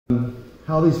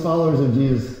How these followers of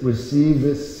Jesus received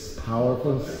this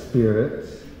powerful spirit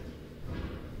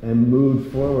and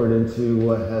moved forward into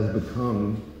what has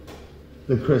become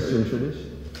the Christian tradition.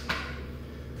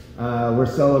 We're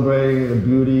celebrating the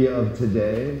beauty of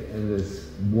today and this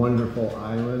wonderful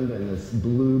island and this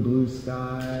blue, blue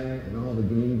sky and all the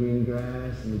green, green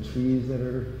grass and the trees that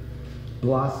are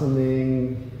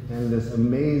blossoming and this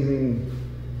amazing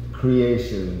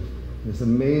creation, this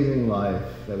amazing life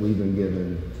that we've been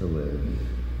given to live.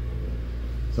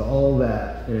 So all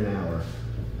that in an hour,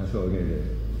 that's what we're going to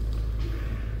do.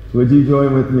 Would you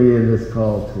join with me in this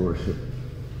call to worship?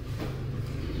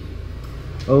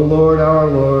 O Lord, our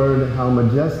Lord, how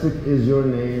majestic is your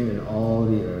name in all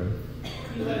the earth.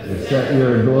 You set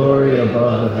your glory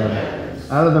above the heavens.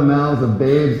 Out of the mouths of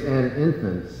babes and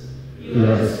infants, you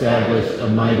have established a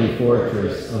mighty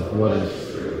fortress of what is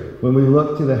true. When we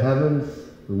look to the heavens,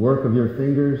 the work of your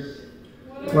fingers,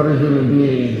 what are human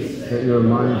beings that you are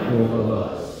mindful of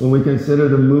us? When we consider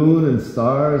the moon and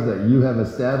stars that you have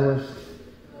established,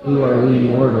 who are we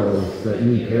mortals that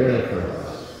you care for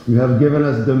us? You have given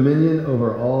us dominion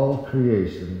over all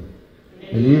creation.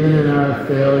 And even in our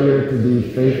failure to be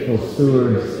faithful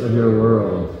stewards of your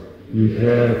world, you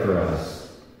care for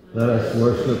us. Let us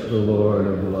worship the Lord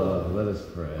of love. Let us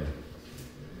pray.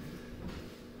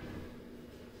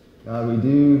 God, we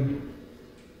do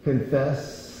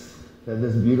confess that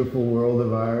this beautiful world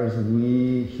of ours,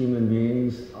 we human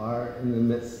beings are in the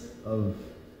midst of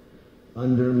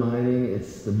undermining its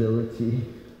stability.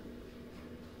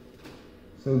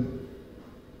 So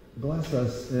bless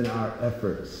us in our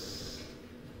efforts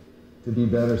to be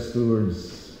better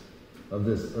stewards of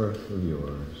this earth of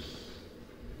yours.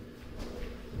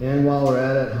 And while we're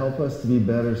at it, help us to be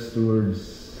better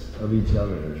stewards of each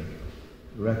other,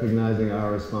 recognizing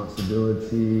our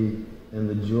responsibility and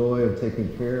the joy of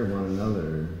taking care of one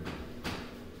another.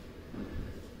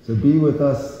 So be with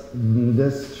us in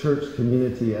this church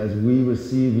community as we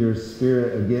receive your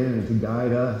Spirit again to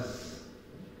guide us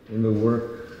in the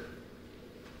work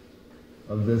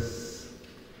of this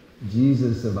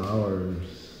Jesus of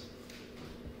ours,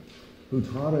 who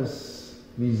taught us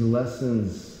these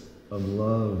lessons of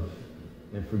love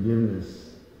and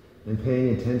forgiveness and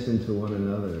paying attention to one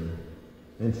another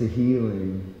and to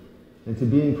healing and to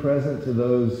being present to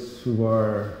those who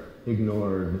are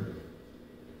ignored.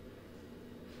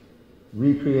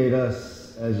 Recreate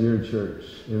us as your church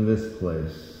in this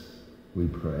place, we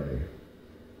pray.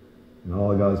 And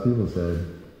all of God's people said,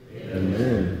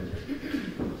 Amen.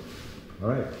 All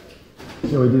right.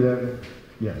 Shall we do that?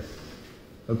 Yes.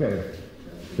 Okay.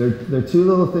 There are two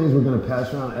little things we're going to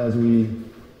pass around as we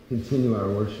continue our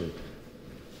worship.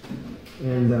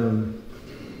 And,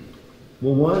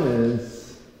 well, one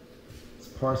is it's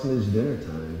parsonage dinner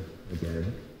time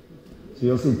again. So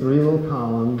you'll see three little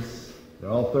columns. They're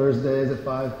all Thursdays at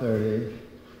 5:30.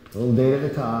 A little date at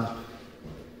the top.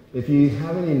 If you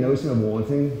have any notion of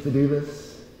wanting to do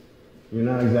this, you're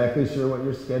not exactly sure what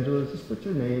your schedule is, just put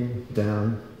your name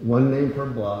down, one name per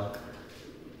block,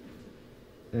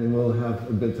 and we'll have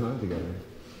a good time together.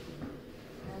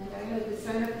 And I have the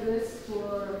sign-up list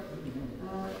for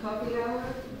coffee hour,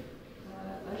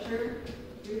 usher,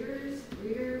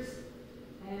 readers,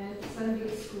 and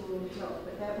Sunday school help,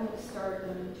 but that won't start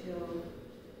until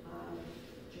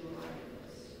July.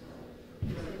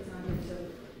 It's on here, so.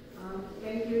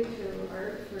 Thank you to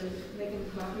Art for making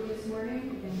coffee this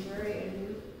morning, and Jerry and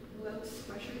who else?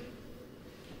 Usher?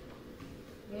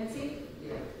 Nancy?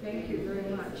 Yeah. Thank you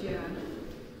very much, yeah.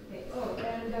 Okay. Oh,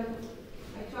 and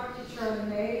I talked to Charlie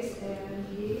Mays, and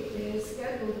he is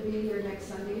scheduled to be here next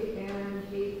Sunday, and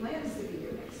he plans to be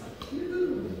here next Sunday.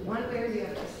 One way or the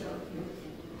other, so.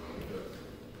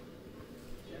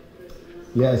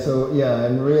 Yeah,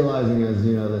 I'm realizing as,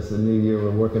 this is a new year,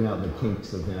 we're working out the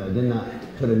kinks of that. I did not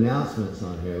put announcements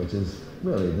on here, which is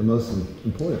really the most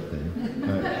important thing.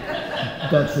 Right.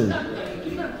 That's it. And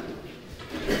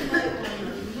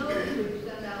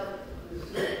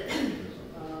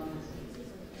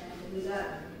we got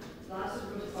lots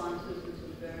of responses, which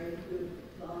was very good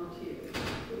volunteers.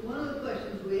 But one of the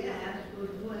questions we asked was,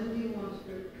 when do you want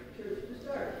church to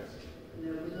start? And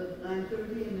there was a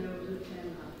 9:30 and there was a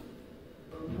 10.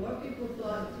 More people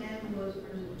thought 10 was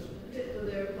fit for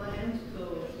their plans, so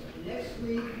next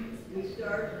week we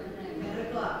start at 10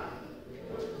 o'clock.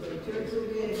 So church will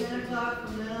be at 10 o'clock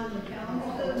from then on. The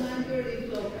calendar says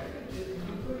 9:30, so if you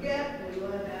forget, we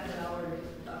will have half an hour to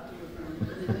talk to your friends.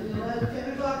 And then we'll have 10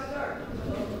 o'clock start.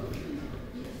 So,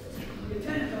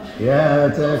 10 o'clock. Yeah,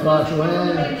 10 o'clock's when?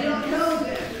 You don't know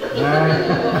that.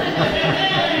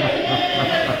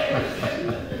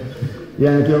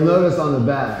 Yeah, and if you'll notice on the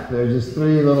back, there's just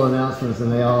 3 little announcements,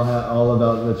 and they all have all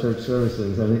about the church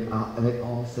services, and they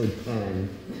all say 10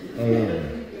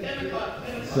 a.m.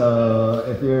 So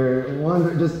if you're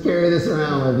wondering, just carry this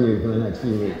around with you for the next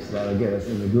few weeks. That'll get us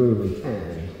in the groove of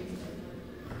 10.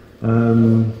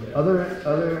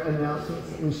 Other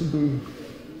announcements that we should be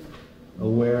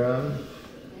aware of?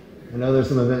 I know there's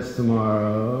some events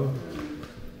tomorrow.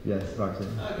 Yes,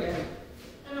 Roxanne. Okay.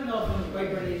 I don't know if I'm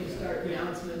quite ready to start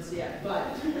announcements yet,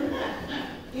 but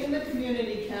in the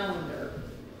community calendar,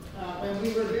 and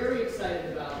we were very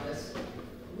excited about this,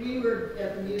 we were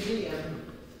at the museum,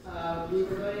 we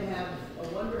were going to have a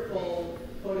wonderful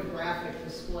photographic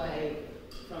display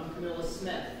from Camilla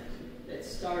Smith that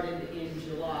started in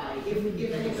July, if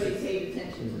anybody paid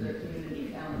attention to their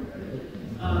community calendar.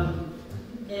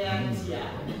 And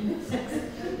yeah.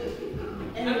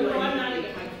 Anyway, I'm not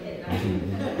even my kid.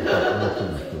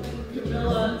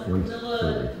 Camilla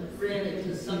ran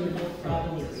into some health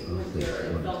problems with her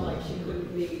and felt like she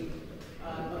couldn't be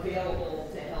available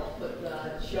to help put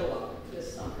the show up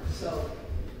this summer. So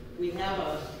we have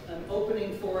an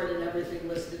opening for it and everything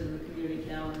listed in the community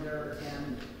calendar,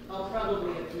 and I'll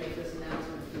probably have to make this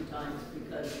announcement a few times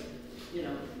because, you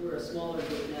know, we're a smaller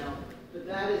group now, but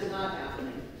that is not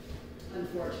happening,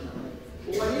 unfortunately.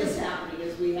 What is happening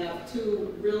is we have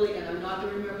 2 really, and I'm not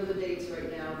going to remember the dates right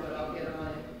now, but I'll get on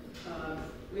it.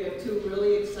 We have 2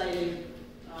 really exciting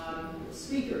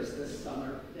speakers this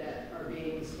summer that are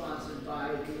being sponsored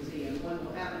by the museum. One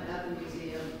will happen at the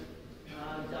museum.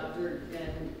 Dr.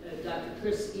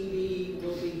 Chris Eby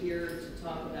will be here to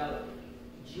talk about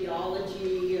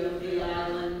geology of the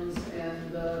islands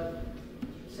and the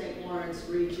St. Lawrence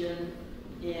region.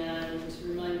 And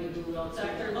remind me who else.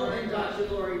 Dr.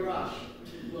 Lori Rush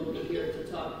will be here to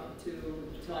talk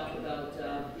about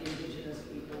the indigenous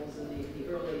peoples and the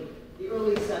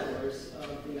early settlers of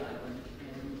the island.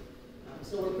 And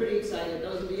so we're pretty excited.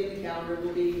 Those will be in the calendar.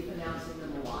 We'll be announcing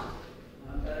them a lot.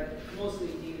 But I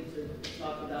mostly needed to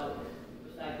talk about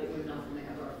the fact that we're not going to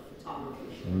have our photography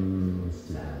show.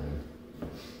 Saturday.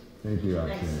 Thank you,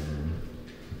 Roxanne.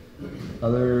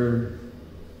 Other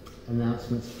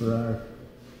announcements for our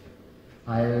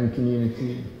island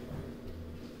community?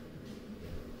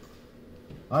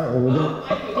 All right, well, we're going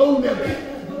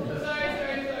Sorry.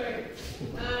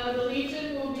 The Legion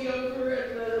will be over at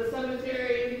the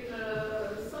cemetery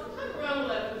sometime around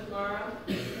 11 tomorrow,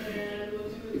 and we'll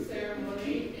do the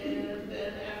ceremony, and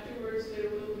then afterwards there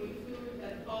will be food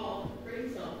at Ball. Bring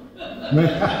some.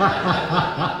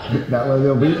 That way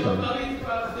there'll be some. Bubby's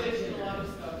Crossfish and a lot of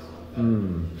stuff.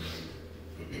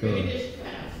 Bring a dish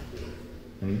pass, please.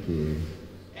 Thank you.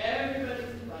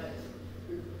 Everybody's invited.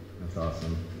 That's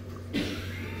awesome.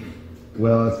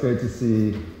 Well, it's great to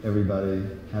see everybody.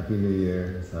 Happy New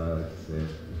Year. That's how I like to say it.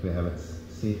 If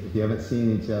you haven't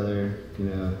seen each other, you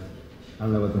know, I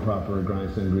don't know what the proper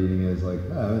Grindstone greeting is. Like,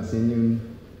 oh, I haven't seen you in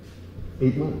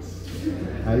 8 months.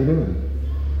 How you doing?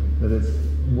 But it's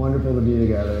wonderful to be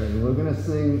together. And we're going to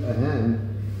sing a hymn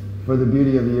for the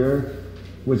beauty of the earth,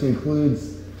 which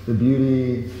includes the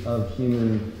beauty of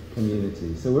human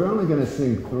community. So we're only going to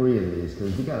sing 3 of these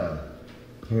because we got to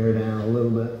pare down a little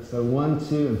bit. So 1,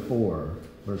 2, and 4,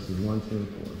 verses 1, 2, and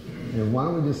 4. And why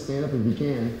don't we just stand up if you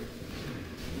can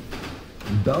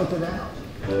and belt it out.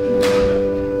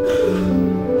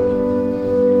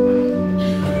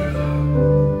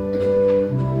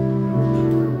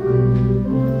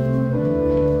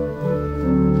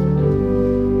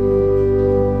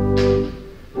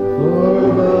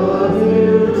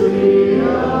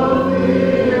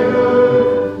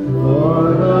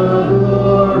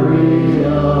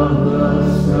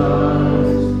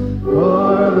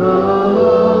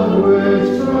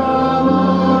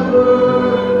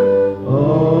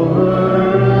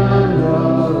 Over and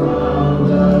around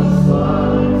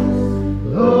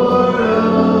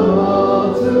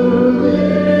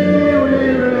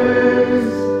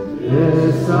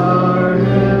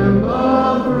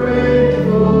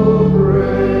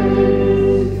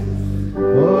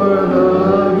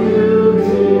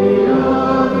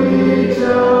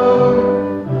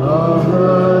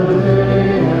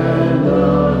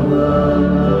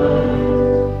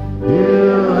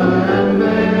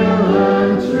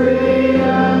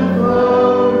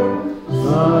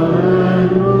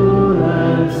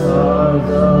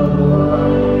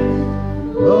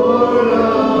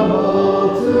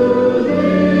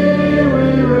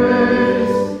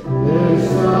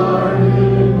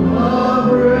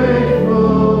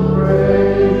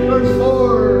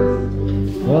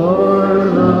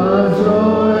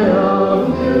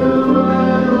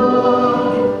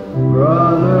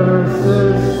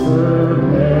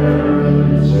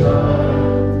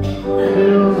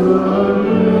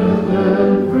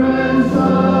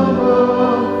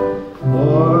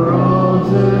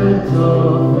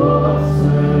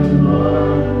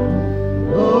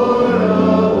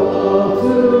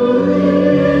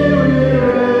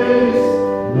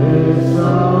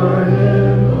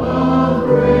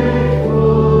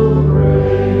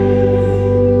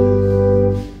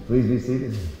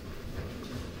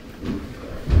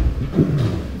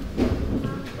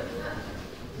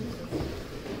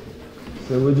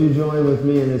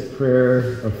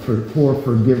for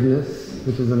forgiveness,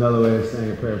 which is another way of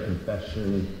saying a prayer of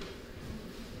confession.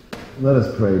 Let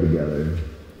us pray together.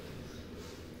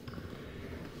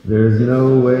 There is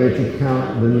no way to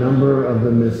count the number of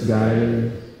the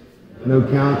misguided, no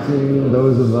counting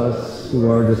those of us who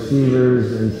are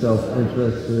deceivers and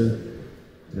self-interested,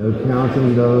 no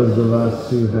counting those of us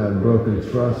who have broken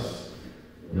trust,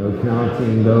 no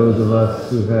counting those of us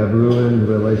who have ruined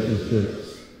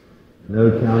relationships,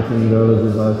 no counting those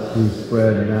of us who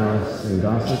spread malice and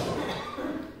gossip.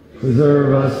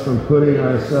 Preserve us from putting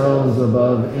ourselves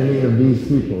above any of these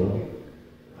people.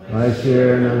 I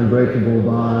share an unbreakable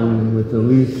bond with the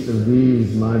least of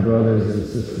these, my brothers and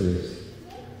sisters.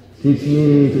 Teach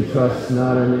me to trust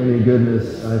not in any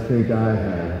goodness I think I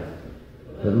have,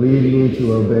 but lead me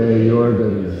to obey your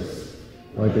goodness,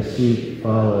 like a sheep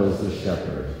follows the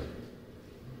shepherd.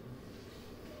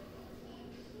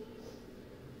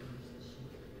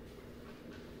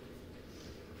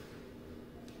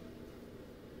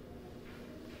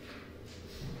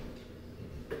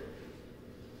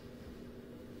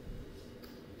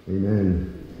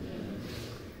 Amen.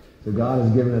 So God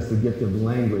has given us the gift of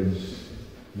language.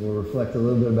 We'll reflect a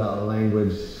little bit about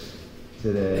language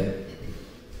today.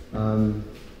 And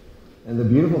the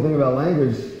beautiful thing about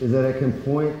language is that it can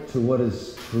point to what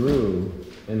is true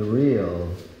and real.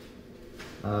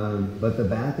 But the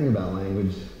bad thing about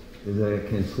language is that it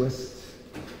can twist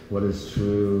what is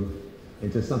true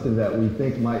into something that we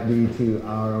think might be to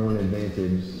our own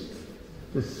advantage.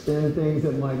 To spin things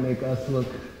that might make us look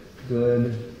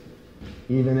good,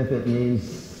 even if it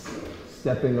means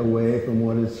stepping away from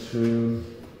what is true.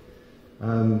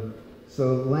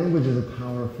 So language is a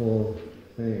powerful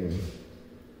thing,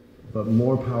 but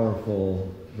more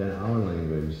powerful than our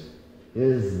language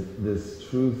is this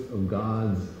truth of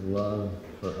God's love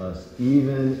for us.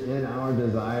 Even in our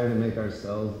desire to make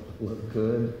ourselves look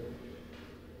good,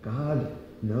 God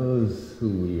knows who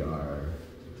we are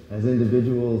as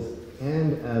individuals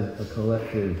and as a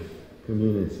collective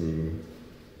community.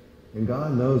 And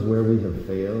God knows where we have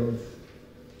failed.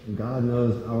 And God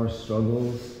knows our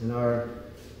struggles and our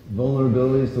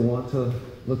vulnerabilities to want to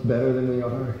look better than we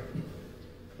are.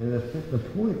 And the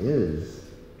point is,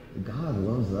 God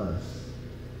loves us,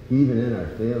 even in our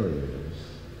failures.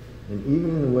 And even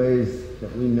in the ways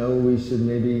that we know we should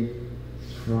maybe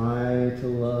try to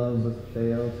love but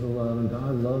fail to love. And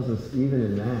God loves us even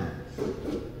in that.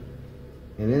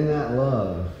 And in that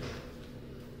love,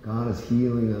 God is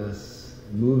healing us,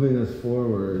 moving us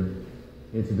forward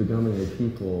into becoming a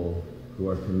people who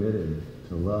are committed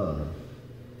to love.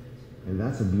 And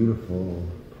that's a beautiful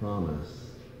promise,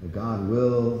 that God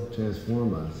will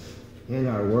transform us and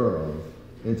our world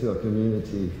into a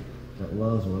community that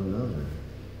loves one another.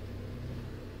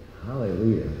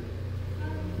 Hallelujah.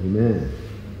 Amen.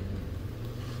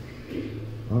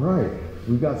 All right,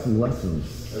 we've got some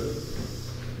lessons.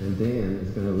 And Dan is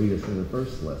going to lead us in the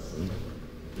first lesson.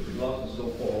 If the glasses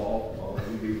don't fall off,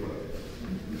 I'll leave you away.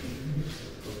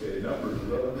 Okay, Numbers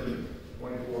 11,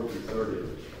 24 through 30.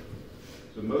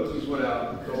 So Moses went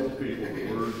out and told the people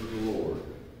the words of the Lord.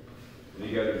 And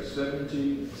he gathered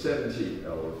 70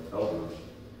 elders of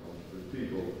the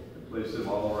people and placed them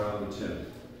all around the tent.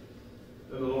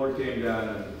 Then the Lord came down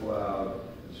in the cloud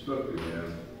and spoke to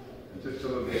him, and took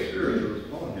some of the spirit that was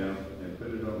upon him and put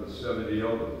it on the 70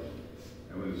 elders.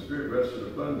 And when the Spirit rested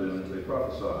upon them, they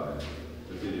prophesied,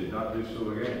 but they did not do so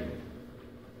again.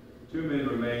 2 men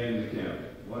remained in the camp,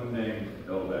 one named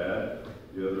Eldad,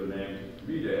 the other named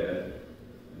Medad,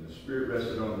 and the Spirit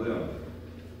rested on them.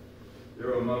 They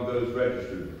were among those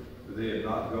registered, but they had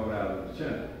not gone out of the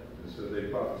tent, and so they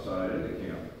prophesied in the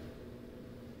camp.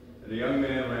 And the young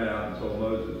man ran out and told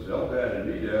Moses, Eldad and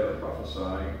Medad are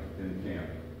prophesying in the camp.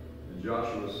 And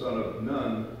Joshua, son of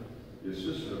Nun, the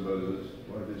assistant of Moses,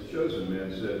 one of his chosen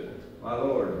men, said, My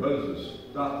Lord, Moses,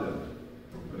 stop them.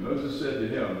 But Moses said to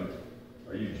him,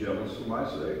 Are you jealous for my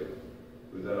sake?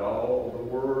 But that all the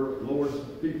Lord's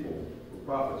people were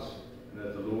prophets, and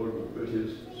that the Lord will put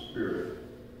his Spirit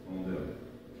on them.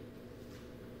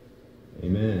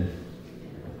 Amen.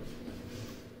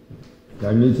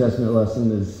 Our New Testament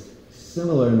lesson is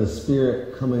similar in the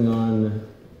Spirit coming on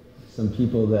some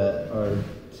people that are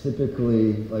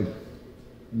typically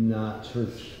not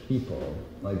church people,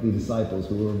 like the disciples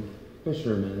who were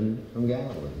fishermen from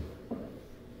Galilee.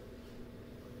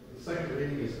 The second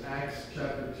reading is Acts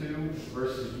chapter 2,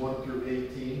 verses 1 through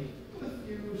 18. A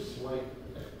few slight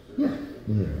excerpts.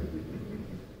 Yeah.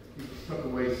 He took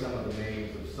away some of the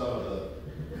names of some of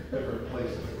the different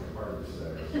places that were hard to say.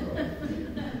 So.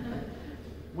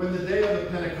 When the day of the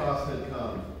Pentecost had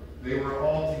come, they were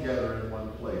all together in one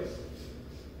place.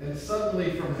 And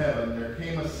suddenly from heaven there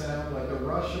came a sound like the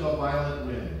rush of a violent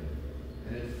wind,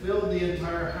 and it filled the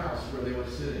entire house where they were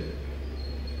sitting.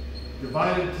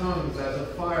 Divided tongues as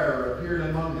of fire appeared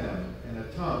among them, and a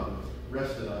tongue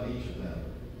rested on each of them.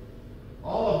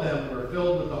 All of them were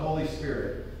filled with the Holy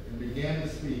Spirit and began to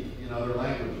speak in other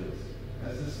languages,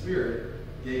 as the Spirit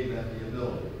gave them the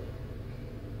ability.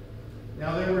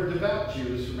 Now there were devout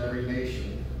Jews from every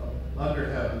nation under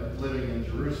heaven living in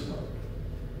Jerusalem.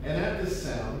 And at this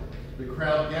sound, the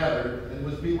crowd gathered and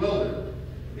was bewildered,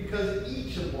 because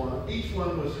each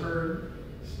one was heard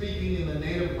speaking in the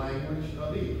native language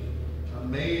of each.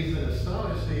 Amazed and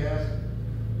astonished, they asked,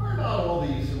 "Are not all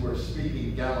these who are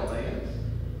speaking Galileans?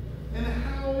 And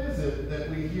how is it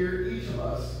that we hear each of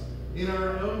us in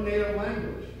our own native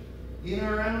language, in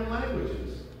our own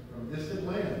languages, from distant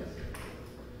lands?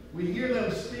 We hear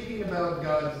them speaking about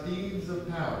God's deeds of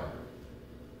power."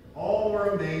 All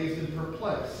were amazed and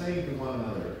perplexed, saying to one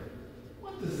another,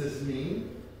 "What does this mean?"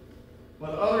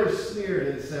 But others sneered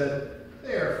and said,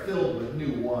 "They are filled with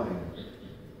new wine."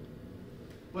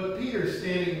 But Peter,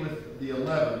 standing with the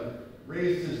 11,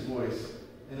 raised his voice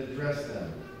and addressed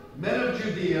them. "Men of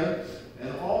Judea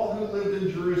and all who lived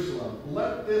in Jerusalem,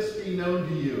 let this be known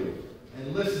to you,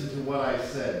 and listen to what I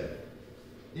say.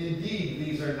 Indeed,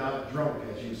 these are not drunk,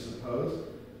 as you suppose,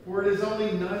 for it is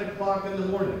only 9 o'clock in the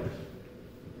morning."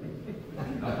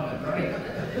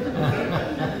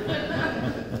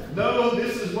 No,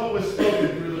 this is what was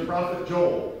spoken through the prophet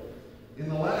Joel. "In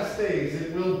the last days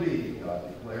it will be, God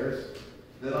declares,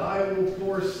 that I will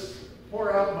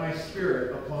pour out my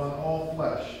Spirit upon all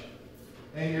flesh,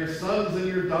 and your sons and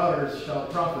your daughters shall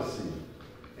prophesy,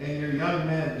 and your young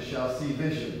men shall see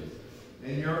visions,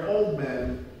 and your old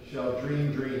men shall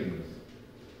dream dreams.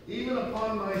 Even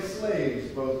upon my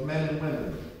slaves, both men and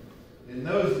women. In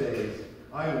those days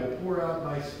I will pour out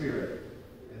my Spirit,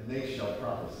 and they shall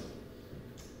prophesy."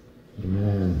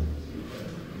 Amen.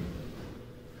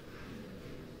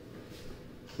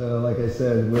 So, like I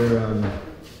said, we're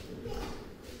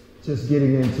just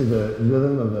getting into the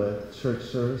rhythm of a church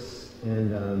service,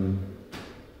 and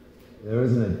there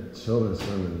isn't a children's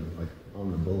sermon like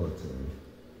on the bulletin,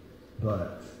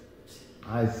 but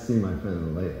I see my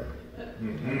friend Leah,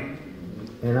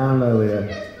 and I don't know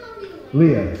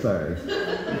Leah, sorry.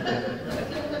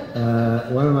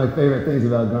 One of my favorite things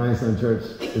about Grindstone Church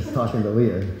is talking to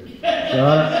Leah. So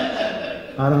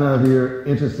I don't know if you're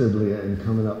interested, Leah, in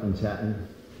coming up and chatting.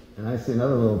 And I see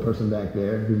another little person back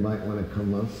there who might want to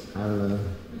come up. I don't know.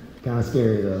 Kind of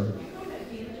scary, though.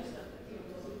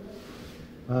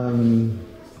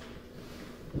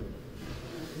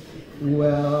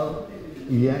 Well,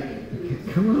 yeah,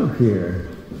 come up here.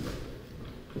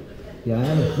 Yeah, I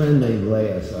have a friend named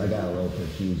Leah, so I got a little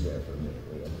confused there for a minute,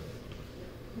 Leah.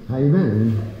 How you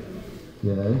been?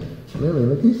 Good. Really,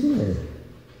 look who's here.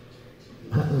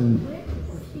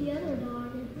 Where's the other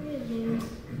dog in front of you?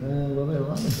 Well, there are a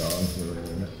lot of dogs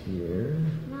around here.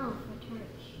 No, for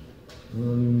church.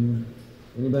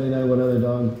 Anybody know what other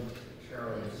dog?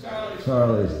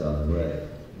 Charlie's dog, right.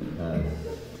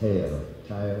 Tayo.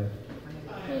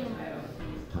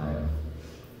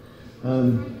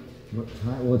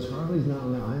 Well, Charlie's not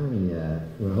on the island yet.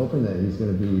 We're hoping that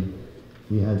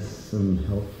he has some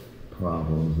health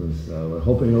problems, and so we're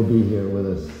hoping he'll be here with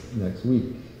us next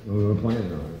week when we were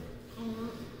planning on it. I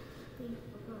don't think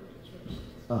we're going to church.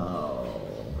 Oh.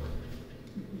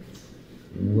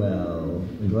 Well,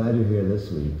 I'm glad you're here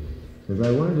this week, because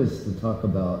I wanted us to talk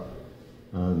about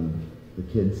the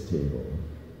kids' table.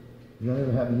 Has that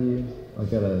ever happened to you?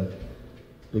 Like at a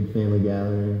big family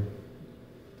gathering?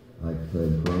 Like the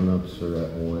grown-ups are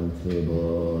at one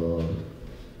table,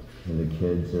 and the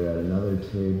kids are at another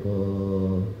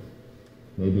table,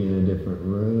 maybe in a different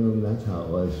room. That's how it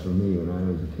was for me when I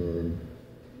was a kid.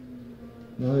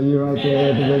 No, you're right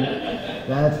there.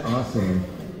 That's awesome.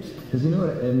 Because you know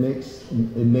what it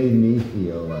made me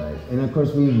feel like, and of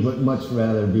course we would much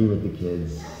rather be with the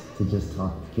kids to just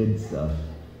talk kid stuff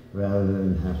rather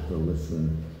than have to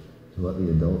listen to what the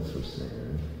adults were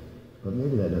saying. But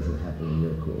maybe that doesn't happen in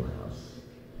your cool house.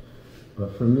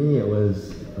 But for me, it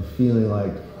was a feeling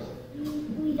like,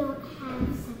 We don't have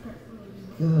separate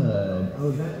rooms. good.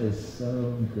 Oh, that is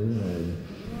so good. We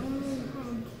only have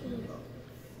tables in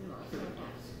most of our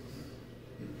houses.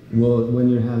 Well, when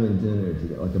you're having dinner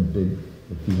together, like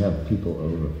if you have people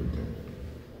over for dinner,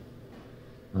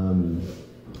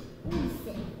 We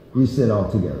sit. you sit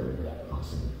all together.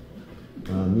 Awesome.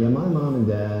 Yeah, my mom and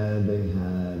dad, they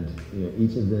had,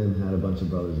 each of them had a bunch of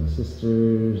brothers and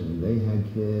sisters, and they had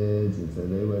kids, and so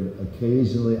they would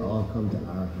occasionally all come to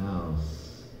our house.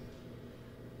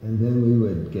 And then we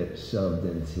would get shoved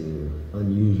into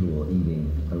unusual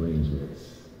eating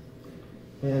arrangements.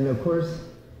 And of course,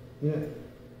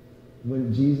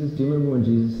 when Jesus, do you remember when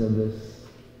Jesus said this?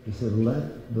 He said,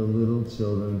 "Let the little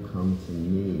children come to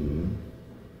me,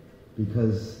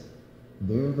 because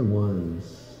they're the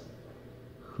ones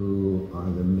who are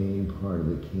the main part of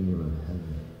the kingdom of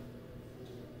heaven."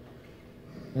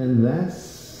 And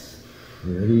that's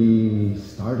pretty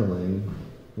startling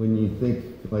when you think,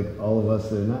 like all of us,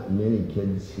 there are not many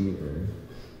kids here.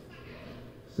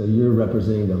 So you're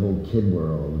representing the whole kid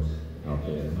world out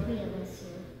there.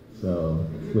 So,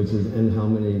 and how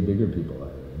many bigger people are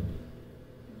there?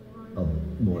 Oh,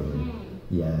 more than,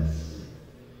 yes.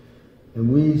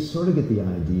 And we sort of get the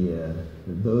idea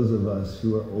that those of us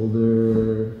who are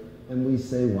older, and we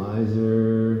say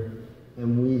wiser,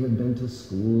 and we have been to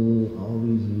school all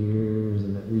these years,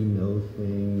 and that we know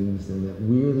things, and that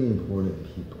we're the important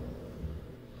people.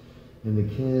 And the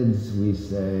kids, we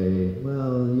say,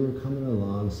 well, you're coming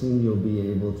along, soon you'll be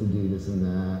able to do this and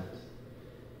that.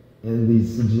 And the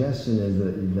suggestion is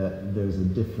that there's a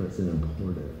difference in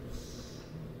importance.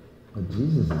 But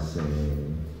Jesus is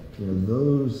saying,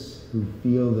 those who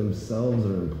feel themselves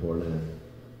are important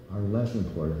are less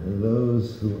important, and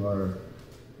those who are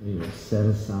set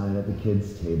aside at the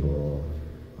kids' table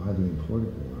are the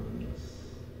important ones.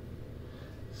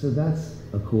 So that's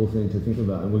a cool thing to think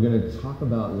about. And we're going to talk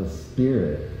about the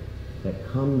Spirit that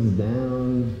comes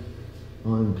down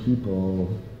on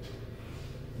people,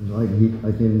 like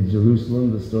in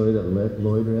Jerusalem, the story that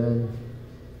Lloyd read.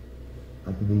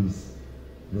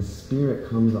 The Spirit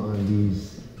comes on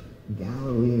these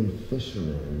Galilean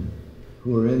fishermen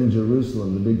who are in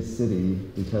Jerusalem, the big city,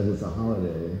 because it's a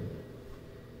holiday.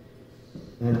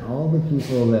 And all the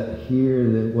people that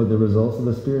hear what the results of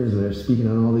the Spirit is, they're speaking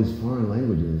in all these foreign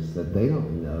languages, that they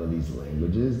don't know these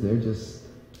languages, they're just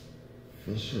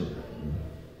fishermen.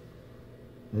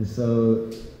 And so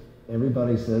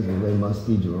everybody says, well, they must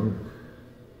be drunk,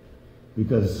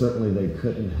 because certainly they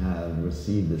couldn't have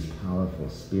received this powerful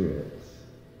Spirit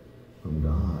from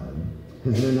God,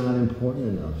 because they're not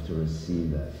important enough to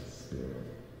receive that Spirit.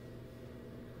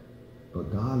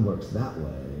 But God works that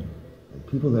way. Like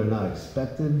people that are not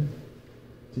expected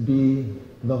to be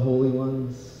the holy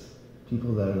ones,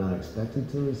 people that are not expected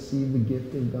to receive the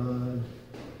gift of God,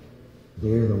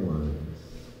 they're the ones.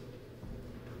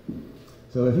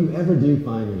 So if you ever do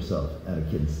find yourself at a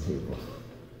kid's table,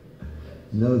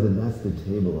 know that that's the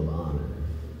table of honor.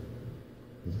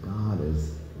 Because God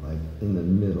is like in the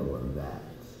middle of that.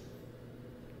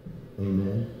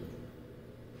 Amen?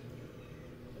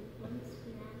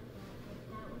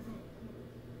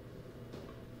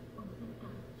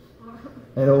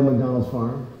 At Old McDonald's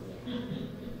Farm?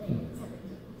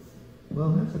 Well,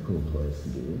 that's a cool place to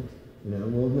be.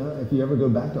 Well, no, if you ever go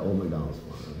back to Old McDonald's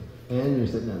Farm, and you're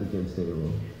sitting at the kids'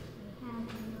 table.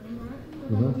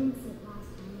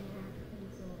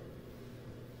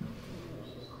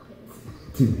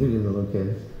 Too many of the little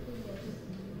kids.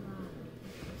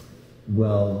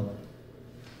 Well,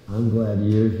 I'm glad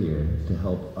you're here to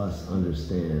help us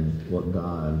understand what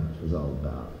God is all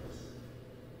about.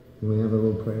 Can we have a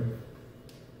little prayer?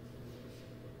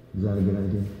 Is that a good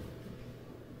idea?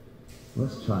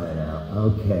 Let's try it out.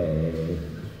 Okay.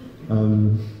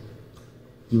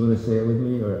 Do you want to say it with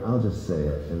me, or I'll just say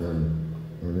it, and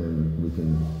then we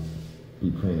can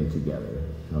be praying together.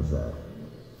 How's that?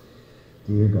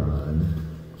 Dear God,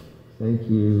 thank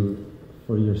you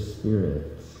for your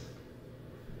Spirit,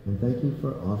 and thank you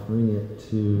for offering it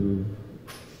to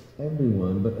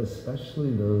everyone, but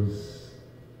especially those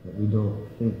that we don't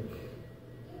think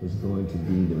is going to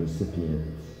be the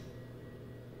recipient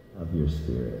of your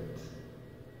Spirit.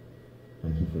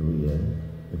 Thank you for Leah,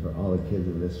 and for all the kids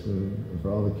in this room, and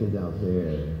for all the kids out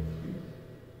there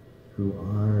who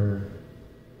are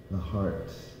the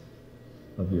heart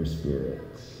of your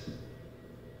Spirit.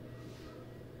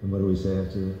 And what do we say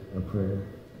after a prayer?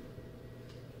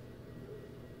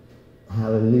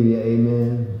 Hallelujah,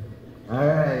 amen. All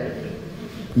right.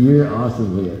 You're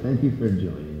awesome, Leah. Thank you for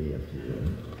joining me up here.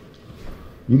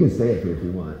 You can stay up here if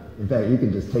you want. In fact, you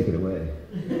can just take it away.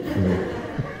 Okay.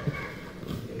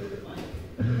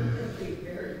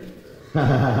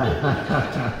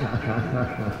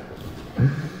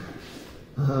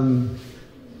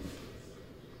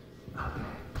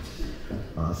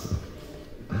 Awesome.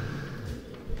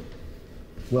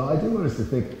 Well, I do want us to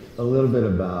think a little bit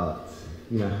about,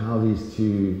 how these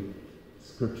two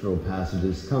scriptural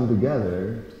passages come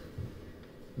together.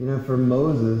 For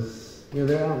Moses,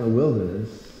 they're out in the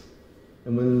wilderness,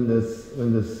 and when this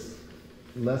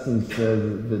lesson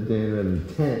says that Daniel had a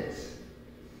tent,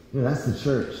 that's the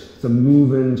church. It's a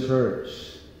move-in church.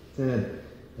 It's in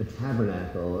a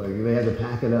tabernacle. Like they had to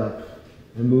pack it up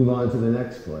and move on to the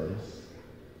next place.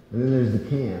 And then there's the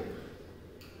camp.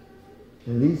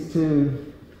 And these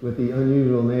two, with the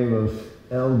unusual name of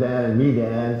Eldad and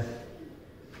Medad,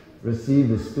 receive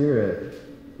the Spirit,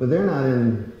 but they're not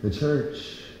in the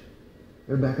church.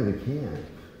 They're back in the camp.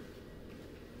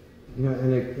 You know,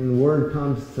 and the word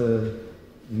comes to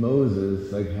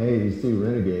Moses, like, hey, these two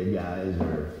renegade guys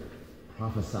are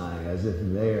prophesying as if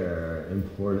they're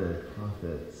important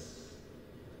prophets.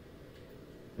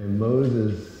 And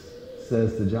Moses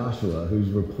says to Joshua, who's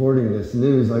reporting this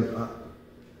news, like,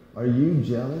 are you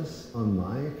jealous on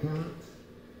my account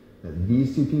that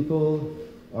these two people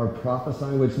are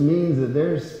prophesying, which means that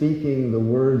they're speaking the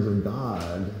words of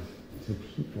God to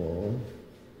people?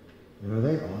 And are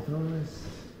they authorized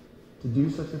to do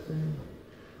such a thing?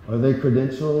 Are they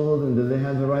credentialed, and do they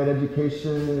have the right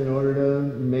education in order to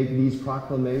make these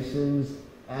proclamations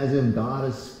as if God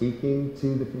is speaking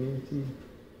to the community?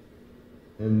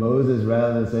 And Moses,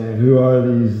 rather than saying, who are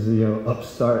these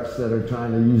upstarts that are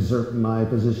trying to usurp my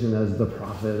position as the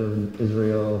prophet of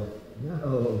Israel?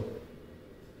 No.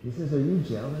 He says, are you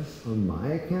jealous on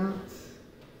my account?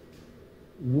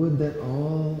 Would that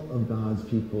all of God's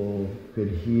people could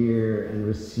hear and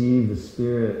receive the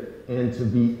Spirit and to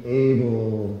be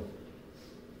able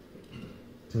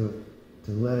to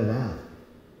let it out,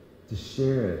 to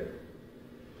share it.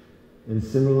 And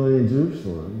similarly in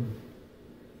Jerusalem,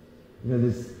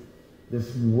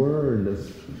 this word,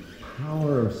 this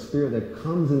power of Spirit that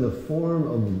comes in the form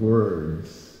of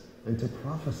words and to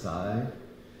prophesy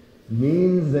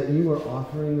means that you are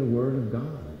offering the Word of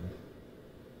God.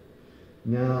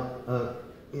 Now,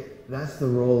 that's the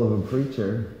role of a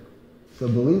preacher. So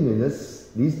believe me,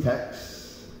 these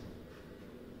texts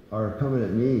are coming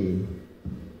at me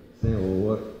saying,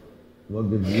 well, what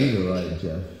gives you the right,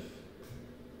 Jeff,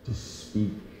 to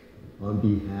speak on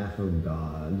behalf of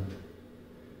God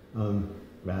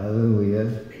rather than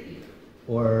Leah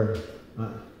or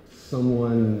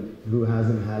someone who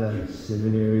hasn't had a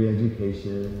seminary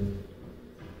education?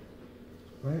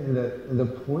 Right? And the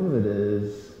point of it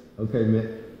is,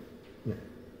 okay,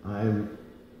 I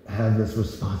have this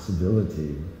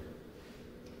responsibility,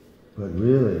 but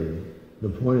really, the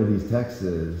point of these texts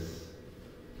is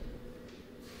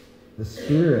the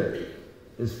Spirit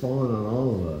is falling on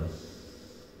all of us,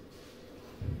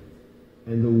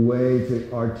 and the way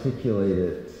to articulate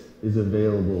it is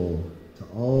available to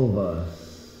all of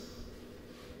us.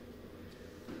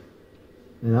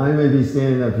 And I may be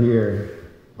standing up here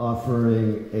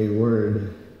offering a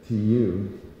word to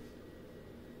you,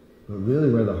 but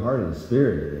really where the heart of the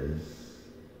Spirit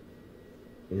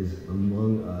is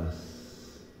among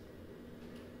us.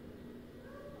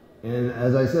 And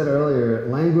as I said earlier,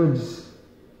 language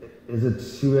is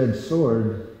a two-edged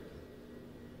sword.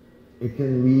 It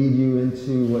can lead you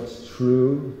into what's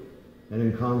true, and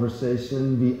in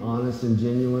conversation, be honest and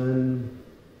genuine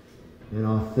and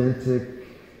authentic,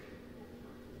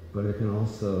 but it can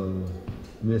also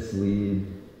mislead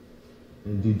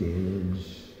and do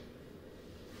damage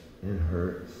and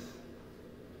hurt.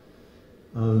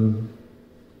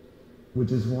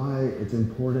 Which is why it's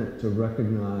important to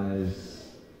recognize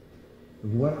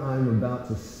what I'm about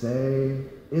to say.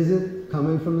 Is it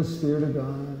coming from the Spirit of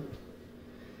God?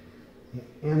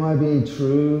 Am I being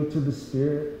true to the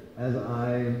Spirit as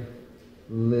I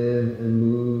live and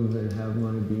move and have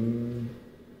my being?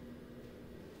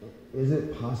 Is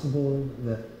it possible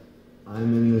that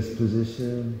I'm in this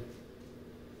position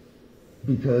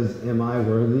because am I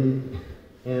worthy?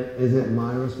 And is it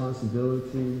my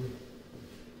responsibility?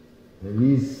 And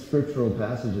these scriptural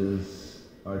passages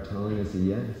are telling us a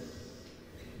yes.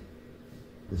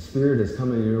 The Spirit is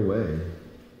coming your way.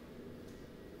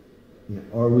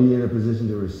 Are we in a position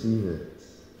to receive it?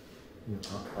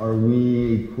 Are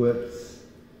we equipped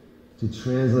to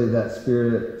translate that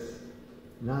Spirit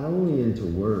not only into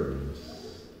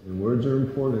words, and words are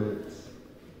important,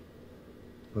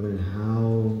 but in how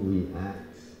we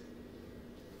act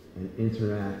and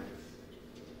interact,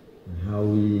 and how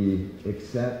we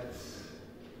accept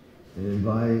and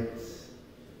invite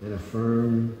and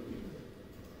affirm?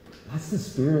 That's the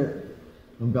Spirit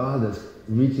of God that's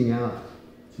reaching out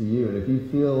to you. And if you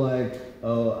feel like,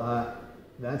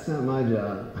 that's not my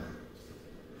job,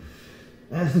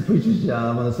 that's the preacher's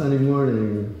job on a Sunday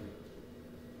morning,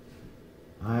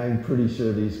 I'm pretty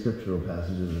sure these scriptural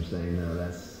passages are saying, no,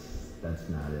 that's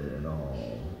not it at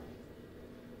all.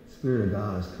 The Spirit of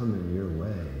God is coming your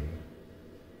way.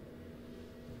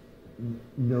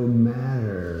 No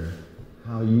matter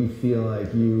how you feel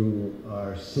like you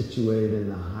are situated in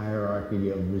the hierarchy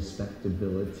of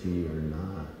respectability or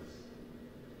not.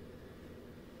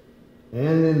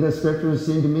 And then the scriptures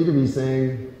seem to me to be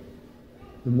saying,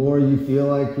 the more you feel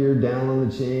like you're down on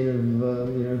the chain of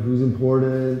who's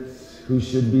important, who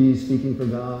should be speaking for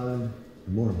God,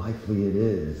 the more likely it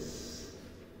is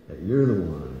that you're the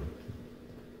one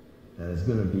that is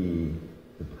going to be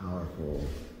the powerful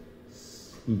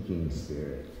speaking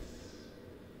spirit.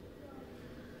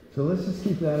 So let's just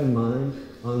keep that in mind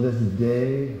on this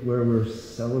day where we're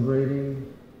celebrating.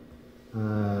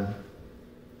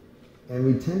 And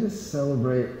we tend to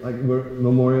celebrate, like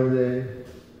Memorial Day,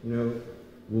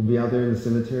 we'll be out there in the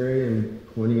cemetery and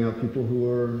pointing out people who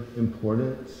are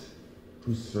important,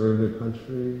 who serve their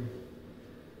country,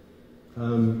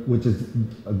 which is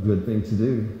a good thing to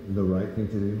do, the right thing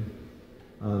to do.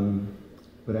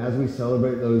 But as we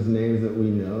celebrate those names that we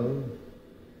know,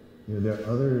 there are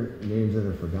other names that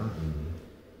are forgotten.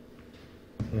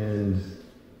 And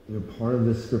part of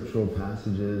this scriptural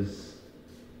passage is,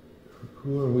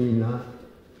 who are we not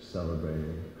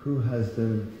celebrating? Who has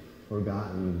been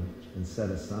forgotten and set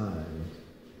aside?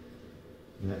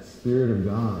 And that Spirit of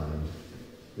God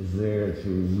is there to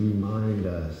remind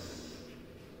us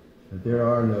that there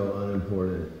are no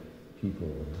unimportant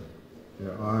people.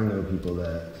 There are no people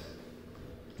that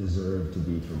deserve to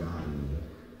be forgotten.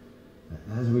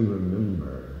 That as we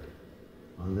remember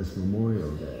on this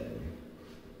Memorial Day,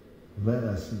 let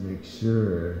us make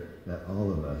sure that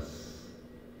all of us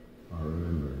are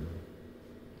remembered.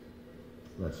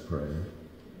 Let's pray.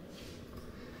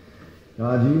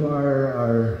 God, you are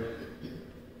our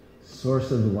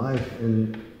source of life,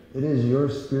 and it is your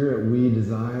Spirit we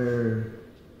desire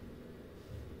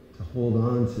to hold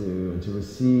on to and to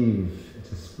receive,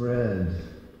 to spread.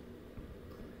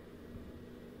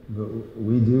 But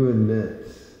we do admit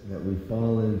that we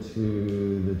fall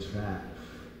into the trap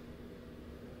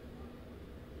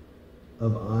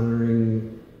of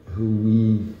honoring who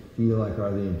we feel like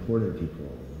are the important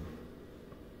people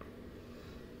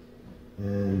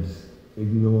and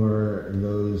ignore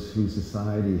those who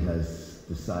society has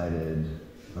decided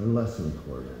are less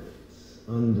important,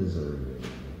 undeserving.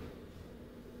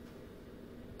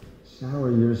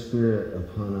 Shower your Spirit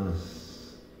upon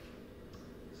us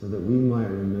so that we might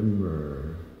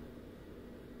remember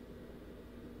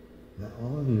that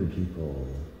all of your people,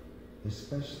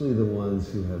 especially the ones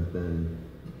who have been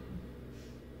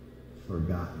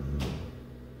forgotten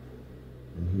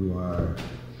and who are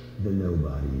the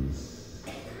nobodies,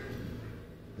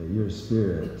 that your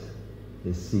Spirit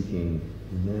is seeking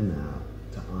them out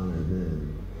to honor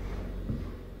them.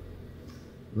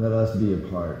 Let us be a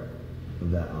part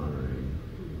of that honoring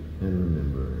and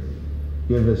remembering.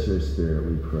 Give us your Spirit,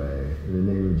 we pray. In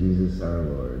the name of Jesus our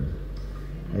Lord.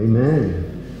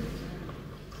 Amen.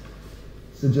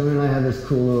 So Joan and I have this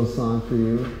cool little song for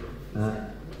you.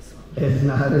 It's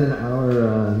not in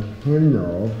our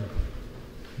hymnal,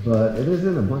 but it is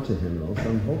in a bunch of hymnals.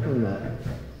 I'm hoping that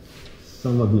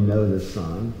some of you know this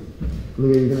song.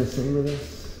 Leah, are you going to sing with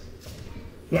us?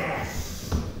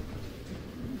 Yes!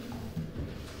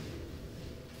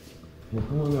 Well,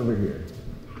 come on over here.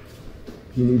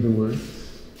 Do you need the words?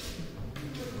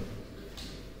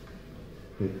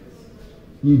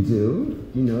 You do?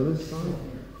 You know this song?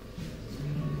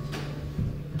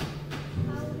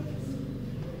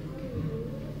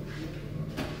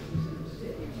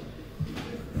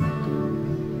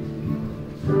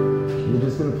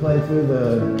 Going to play through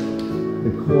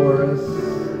the chorus,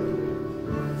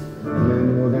 and then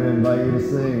we're going to invite you to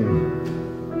sing.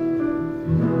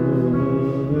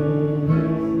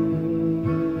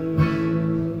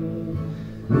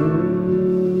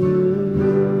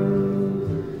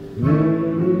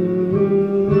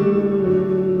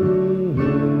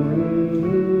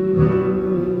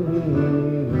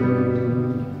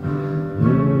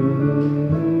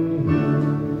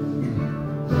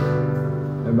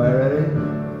 Everybody ready?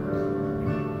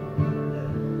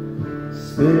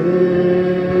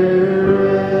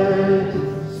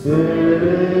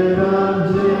 Spirit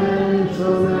of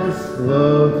gentleness,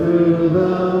 flow through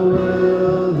the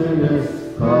wilderness,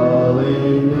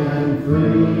 calling and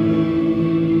free.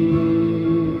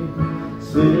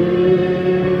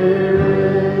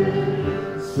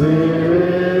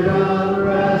 Spirit of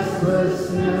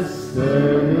restlessness, stir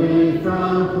me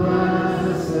from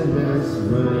placidness,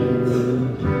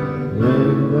 wind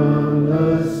on the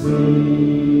sea.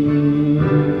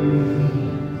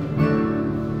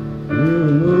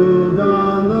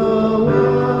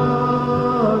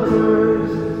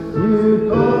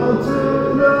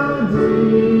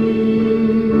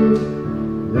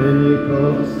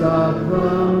 Stop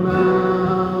the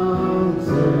mountains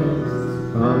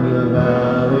from the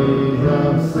valleys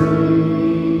of sea,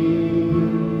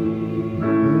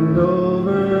 and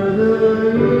over the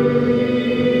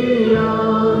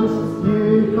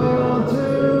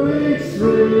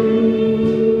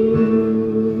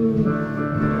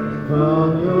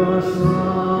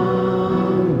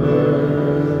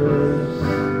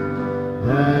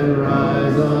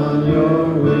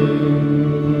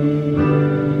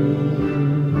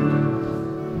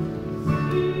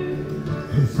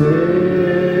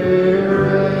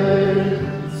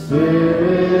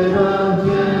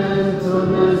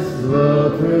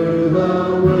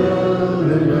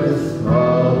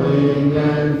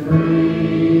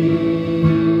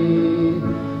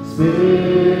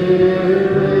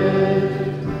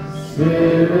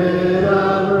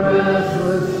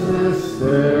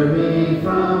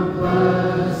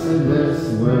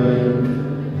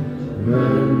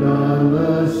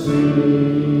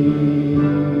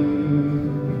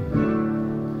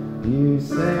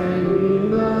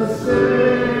sang the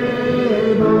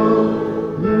stable,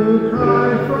 you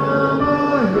cried from a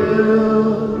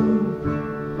hill,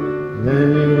 then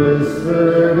you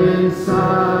whispered in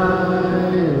silence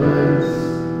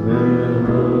when the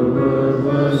whole world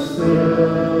was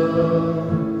still,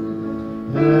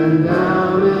 and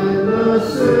down in the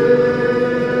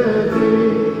city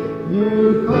you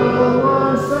called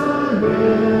once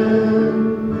again,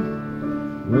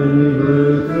 when you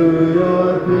blew through your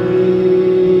people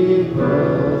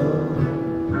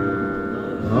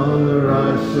on the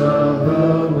rush of the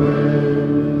wind.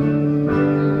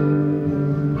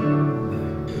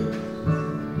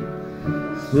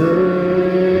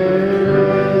 Spirit,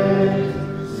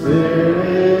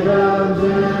 Spirit of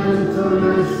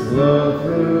gentleness, flow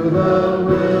through the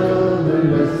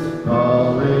wilderness,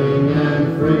 calling and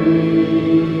free.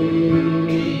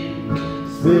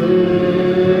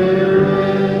 Spirit,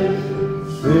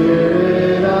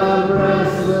 Spirit of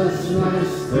restlessness,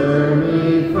 stir me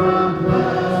from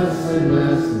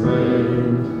placidness,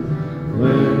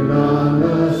 wind on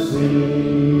the sea.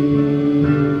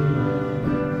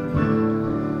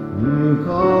 You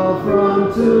call from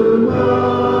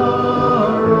tomorrow,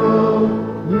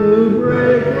 you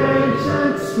break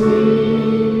ancient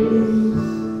schemes,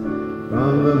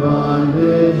 from the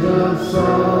bondage of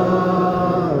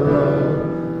sorrow,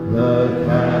 the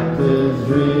captives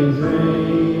dream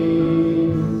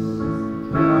dreams.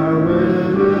 Our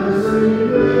women see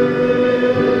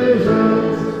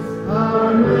visions,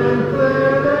 our men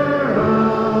clear their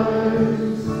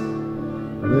eyes,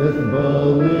 with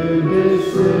bold new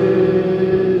decisions,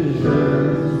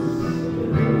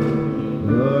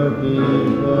 your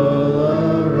people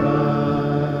arise.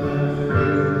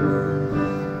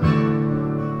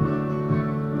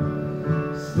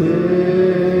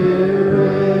 Spirit,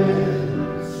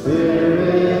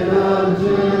 Spirit of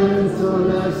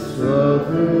gentleness, flow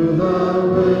through the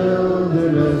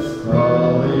wilderness,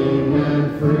 calling and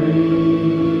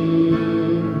free.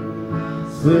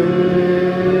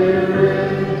 Spirit,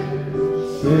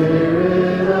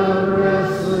 Spirit of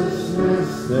restlessness,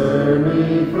 stir me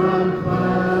from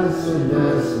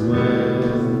placidness,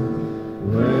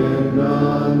 wind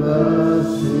on the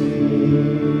sea.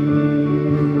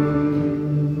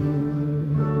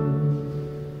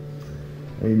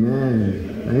 Amen.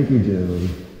 Thank you, Jim.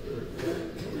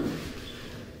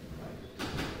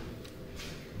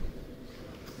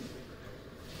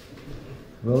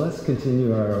 Well, let's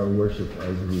continue our worship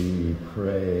as we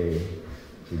pray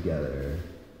together.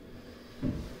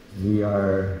 We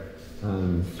are,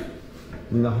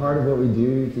 the heart of what we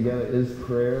do together is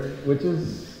prayer, which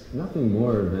is nothing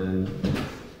more than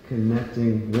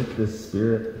connecting with the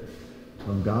Spirit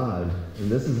of God. And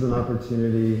this is an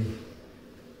opportunity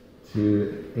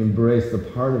to embrace the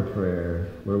part of prayer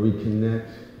where we connect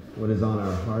what is on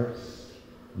our hearts,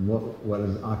 what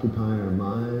is occupying our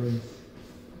minds,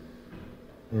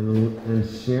 and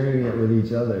sharing it with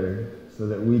each other so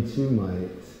that we too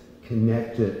might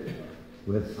connect it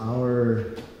with our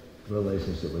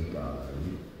relationship with God.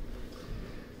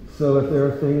 So if there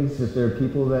are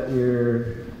people that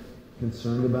you're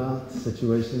concerned about,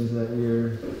 situations that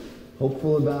you're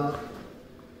hopeful about,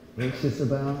 anxious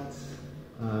about,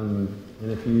 and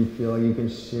if you feel like you can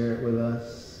share it with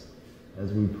us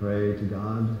as we pray to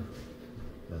God,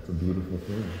 that's a beautiful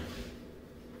thing.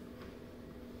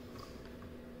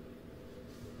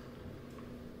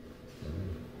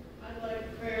 I'd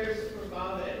like prayers for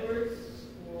Bob Edwards,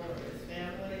 for his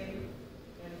family,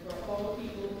 and for all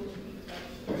people who he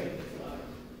touched during his life.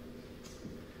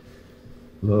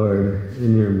 Lord,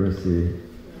 in your mercy,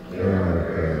 hear our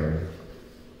prayer.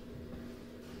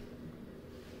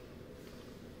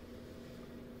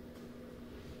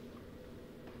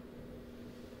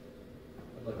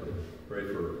 I'd like to pray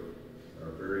for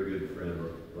our very good friend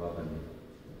Robin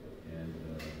and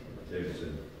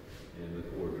Davidson, and look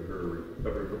forward to her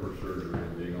recovery from her surgery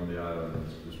and being on the island and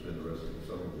to spend the rest of the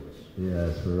summer with us.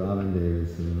 Yes, for Robin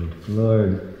Davidson.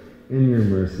 Lord, in your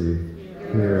mercy,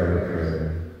 hear our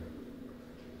prayer.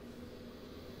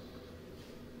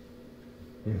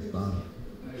 Yes, Bob.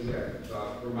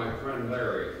 For my friend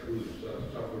Larry, who's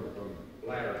suffered from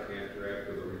bladder cancer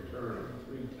after the return of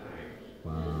 3 times.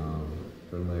 Wow,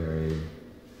 for Larry.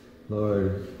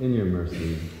 Lord, in your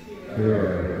mercy, hear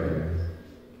our prayer.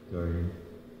 Dorian.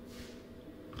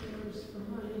 Prayers for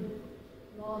my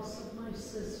loss of my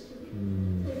sister,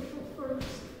 April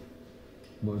 1st.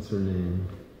 What's her name?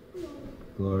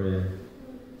 Gloria.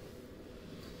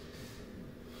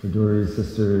 For Dory's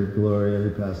sister, Gloria, who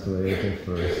passed away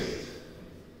April 1st.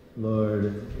 Lord,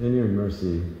 in your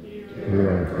mercy, hear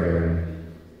our prayer.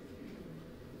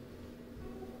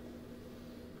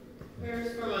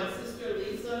 Prayers for my sister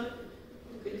Lisa,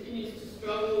 who continues to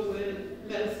struggle with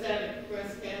metastatic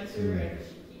breast cancer, and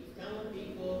she keeps telling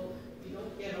people, you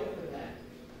don't get over that.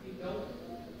 You don't.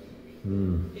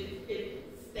 It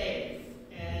stays,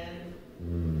 and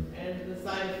the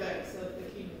side effects of the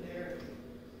chemotherapy.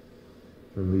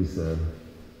 For Lisa,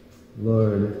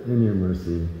 Lord, in your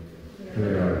mercy,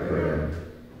 hear our prayer.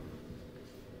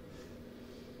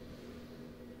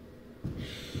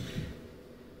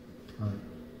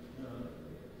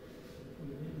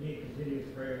 We need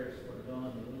continued prayers for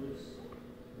Dawn Lewis.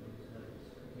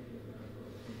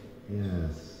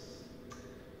 Yes,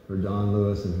 for Dawn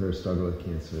Lewis and her struggle with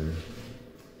cancer.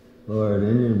 Lord,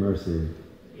 in your mercy,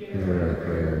 hear our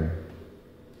prayer.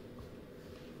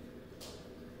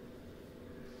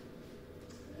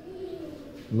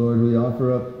 Lord, we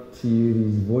offer up to you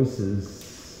these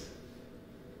voices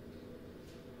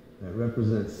that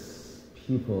represents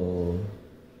people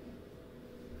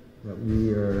that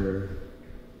we are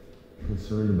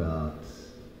concerned about,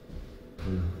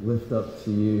 and lift up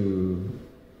to you.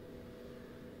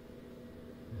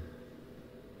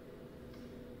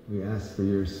 We ask for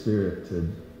your Spirit to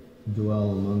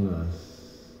dwell among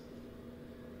us,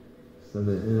 so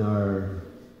that in our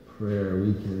prayer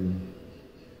we can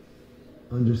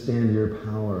understand your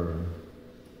power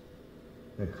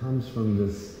that comes from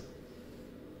this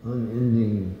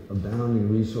unending, abounding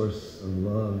resource of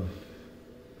love,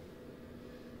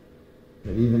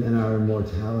 that even in our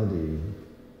mortality,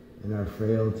 in our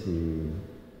frailty,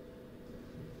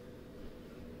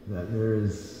 that there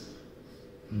is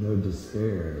no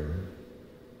despair,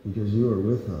 because you are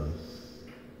with us,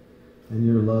 and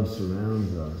your love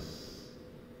surrounds us,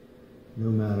 no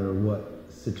matter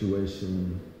what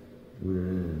situation we're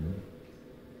in.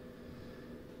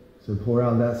 So pour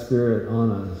out that Spirit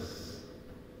on us,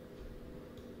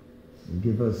 and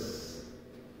give us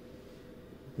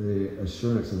the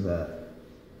assurance of that,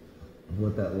 of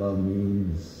what that love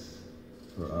means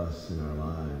for us in our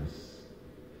lives.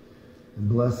 And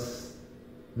bless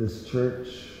this church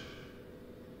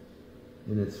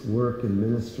in its work and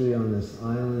ministry on this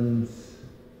island.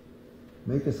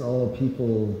 Make us all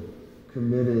people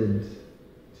committed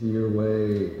to your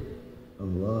way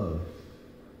of love,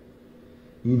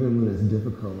 even when it's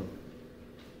difficult.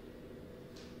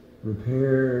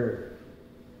 Repair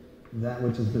that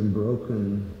which has been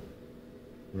broken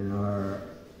in our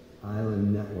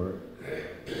island network,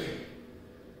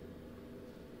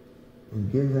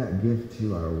 and give that gift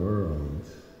to our world,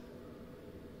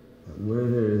 that where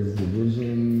there is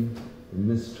division and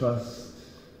mistrust,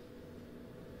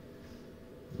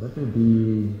 let there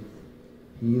be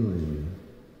healing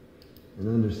and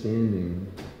understanding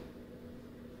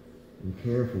and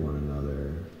care for one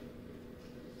another.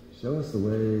 Show us the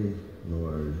way,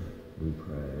 Lord, we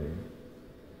pray.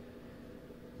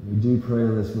 We do pray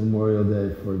on this Memorial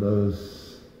Day for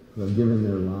those who have given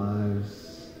their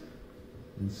lives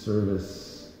in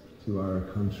service to our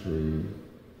country,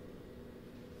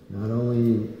 not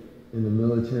only in the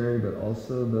military, but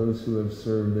also those who have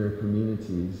served their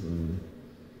communities and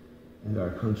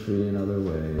our country in other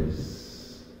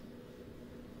ways.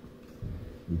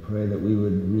 We pray that we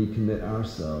would recommit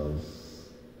ourselves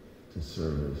to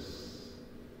service.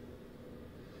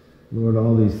 Lord,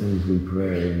 all these things we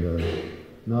pray in the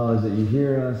knowledge that you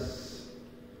hear us,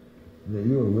 and that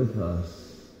you are with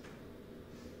us,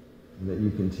 and that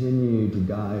you continue to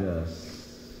guide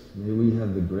us. May we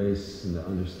have the grace and the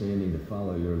understanding to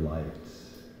follow your light,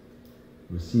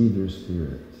 receive your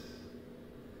Spirit.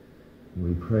 And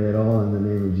we pray it all in the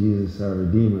name of Jesus, our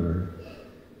Redeemer,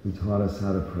 who taught us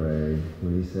how to pray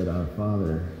when he said, Our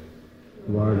Father,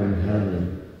 who art in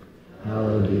heaven,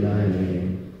 hallowed be thy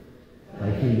name.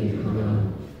 Thy kingdom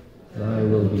come, thy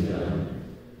will be done,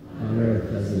 on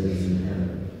earth as it is in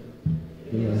heaven.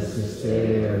 Give us this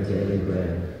day our daily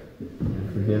bread,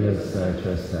 and forgive us our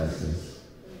trespasses,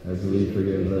 as we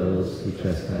forgive those who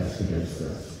trespass against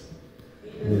us.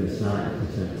 Lead us not into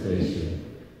temptation,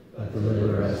 but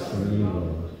deliver us from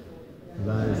evil. For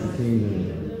thine is the kingdom,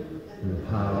 and the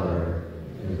power,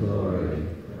 and the glory,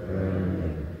 forever and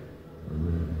ever.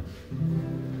 Amen.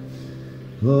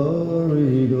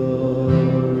 Glory,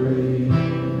 glory,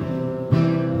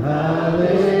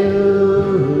 hallelujah.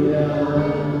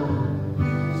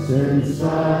 Since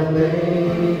I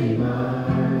laid my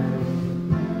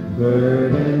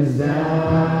burdens down,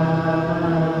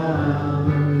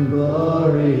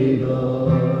 glory,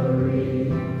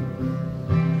 glory,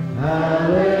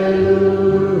 hallelujah.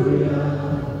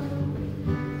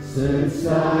 Since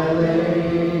I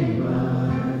laid my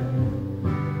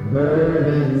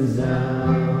burdens down.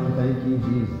 Thank you,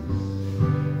 Jesus.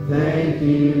 Thank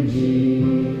you,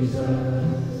 Jesus.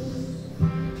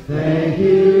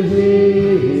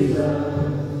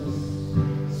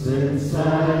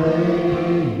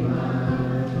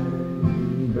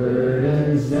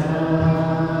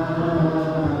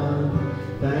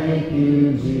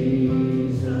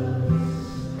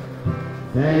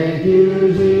 Thank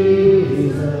you,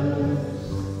 Jesus,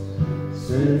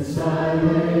 since I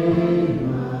laid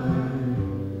my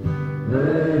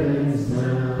burdens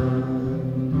down.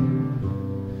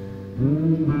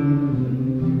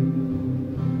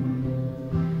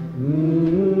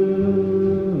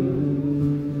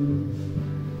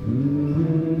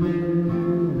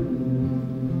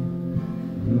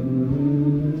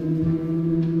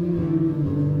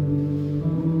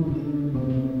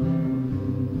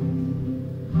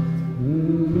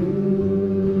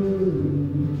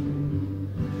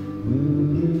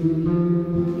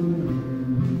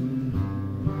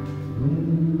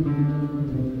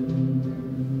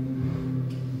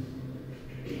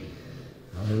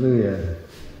 Hallelujah.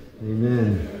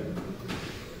 Amen.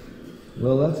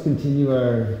 Well, let's continue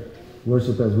our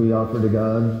worship as we offer to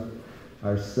God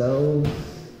ourselves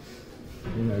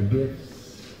and our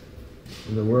gifts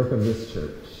and the work of this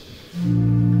church.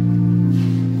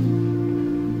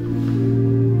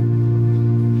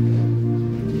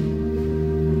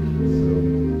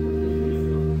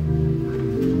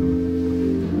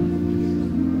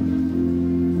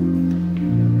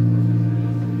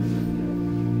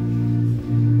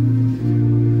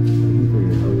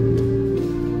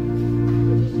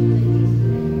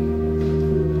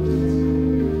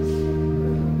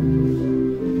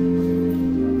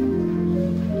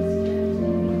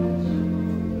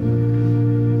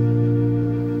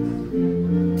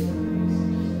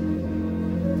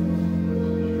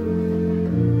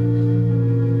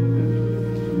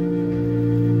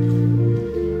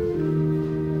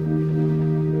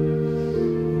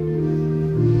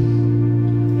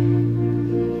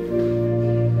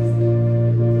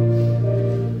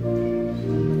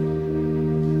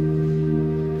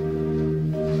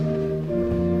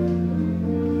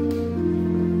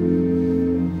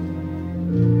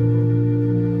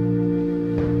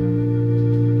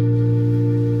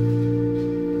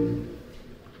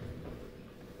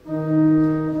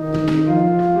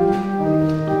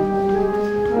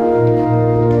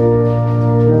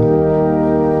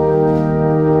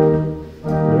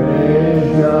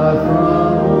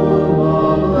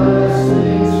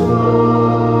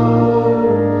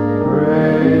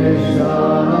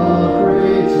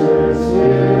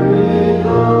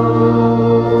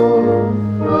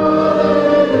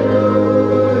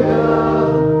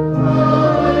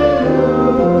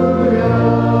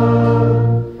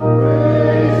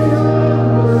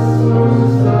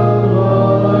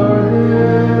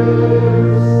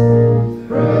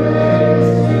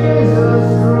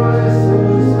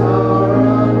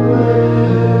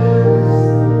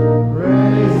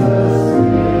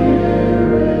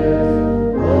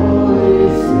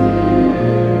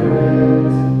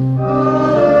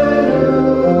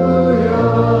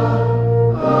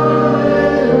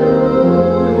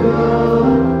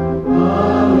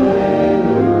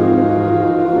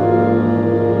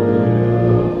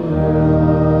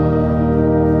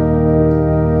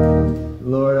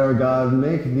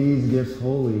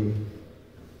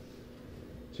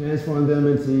 Transform them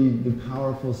into the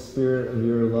powerful spirit of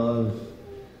your love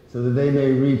so that they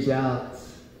may reach out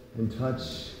and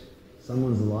touch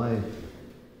someone's life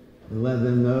and let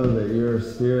them know that your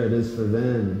spirit is for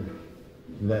them,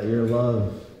 that your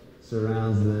love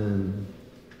surrounds them.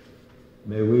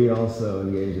 May we also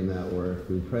engage in that work.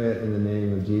 We pray it in the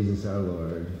name of Jesus our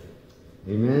Lord.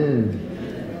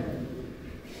 Amen.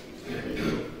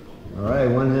 All right,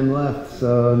 one hymn left.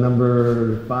 So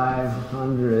number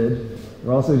 500.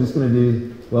 We're also just going to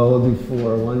do, well, we'll do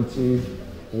 4. 1, 2,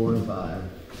 4, and 5.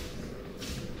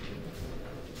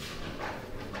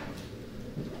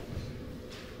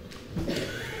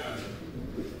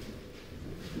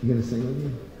 You going to sing with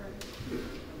me?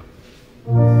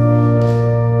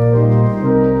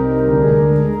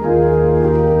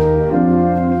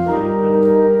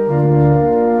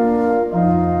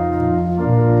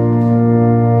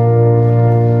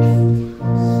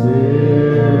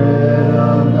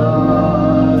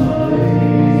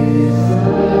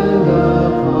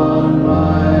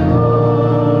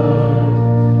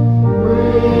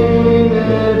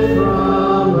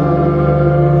 From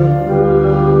earth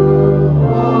through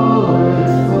all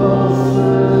its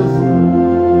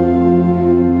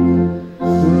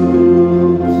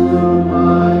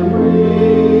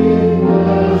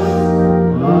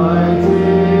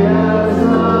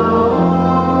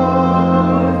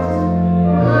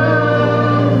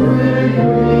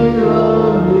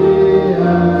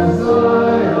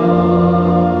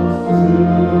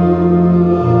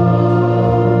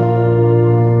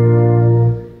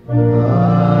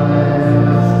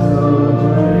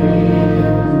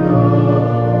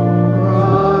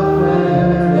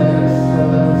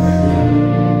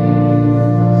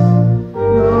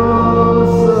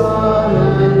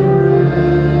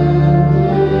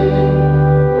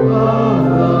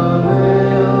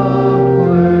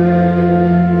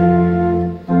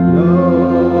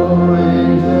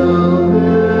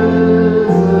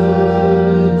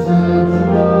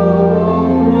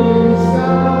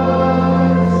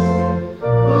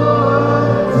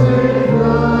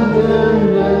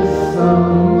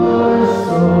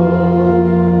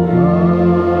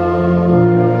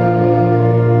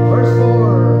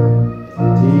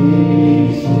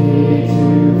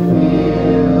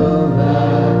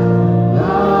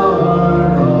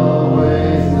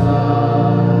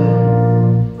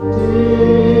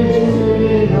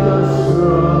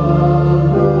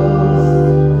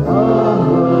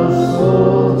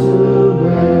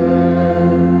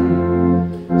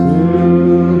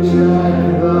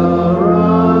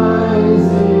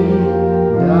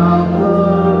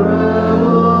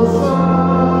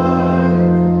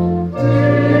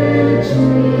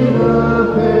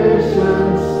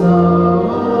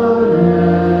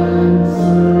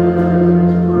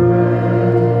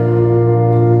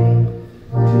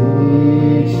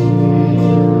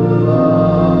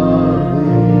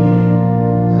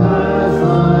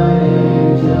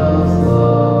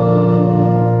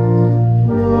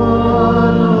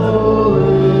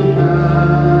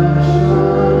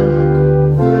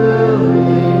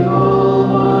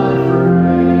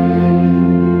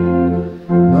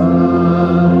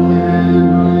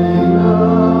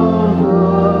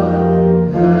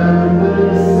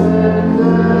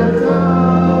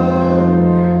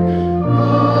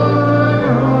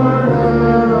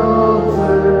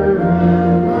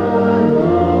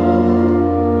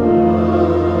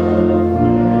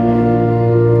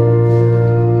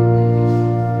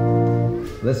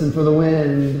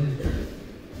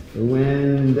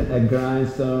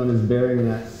bearing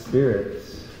that spirit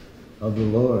of the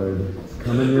Lord. It's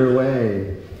coming your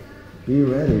way. Be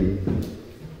ready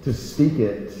to speak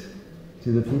it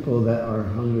to the people that are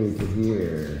hungry to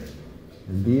hear.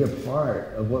 And be a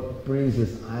part of what brings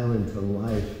this island to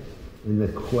life in the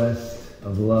quest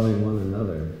of loving one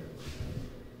another.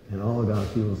 And all of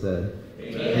God's people said,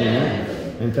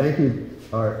 Amen. And thank you,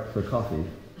 Art, for coffee.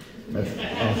 That's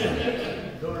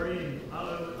awesome. Doreen,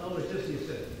 I was just you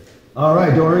said. All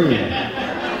right, Doreen,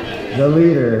 the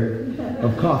leader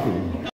of coffee.